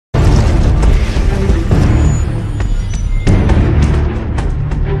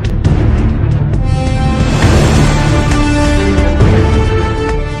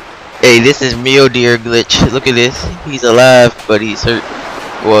Hey, this is Mule Deer glitch. Look at this. He's alive, but he's hurt.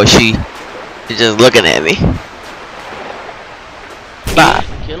 Well, she's just looking at me. Bah.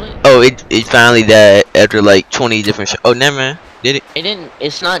 Kill it? Oh, it finally died after like 20 different shots. Oh, never mind. Did it? It didn't.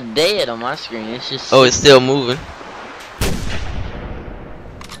 It's not dead on my screen. It's just. Oh, it's still moving.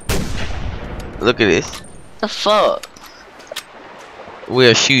 Look at this. The fuck? We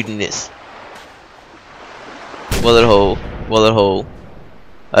are shooting this. Bullet hole. Bullet hole.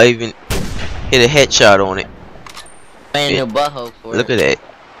 I even hit a headshot on it. Man, your butthole for Look it. at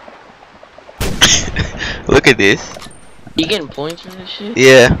that. Look at this. You getting points from this shit?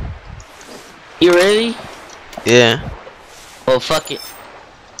 Yeah. You ready? Yeah. Well, fuck it.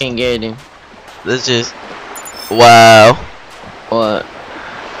 Can't get him. Let's just. Wow. What?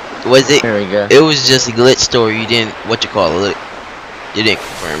 Was it? There we go. It was just a glitch story. You didn't. What you call it? You didn't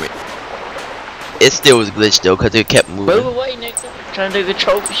confirm it. It still was glitched though, cause it kept moving. Move away, nigga. Trying to do the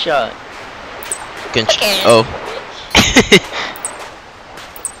trophy shot. Oh.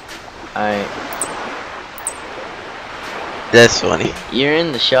 Alright. That's funny. You're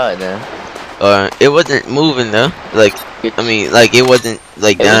in the shot now. It wasn't moving though. Like, I mean, like it wasn't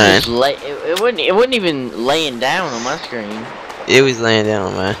like dying. It wasn't even laying down on my screen. It was laying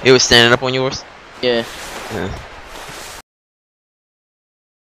down on mine. It was standing up on yours. Yeah. Yeah.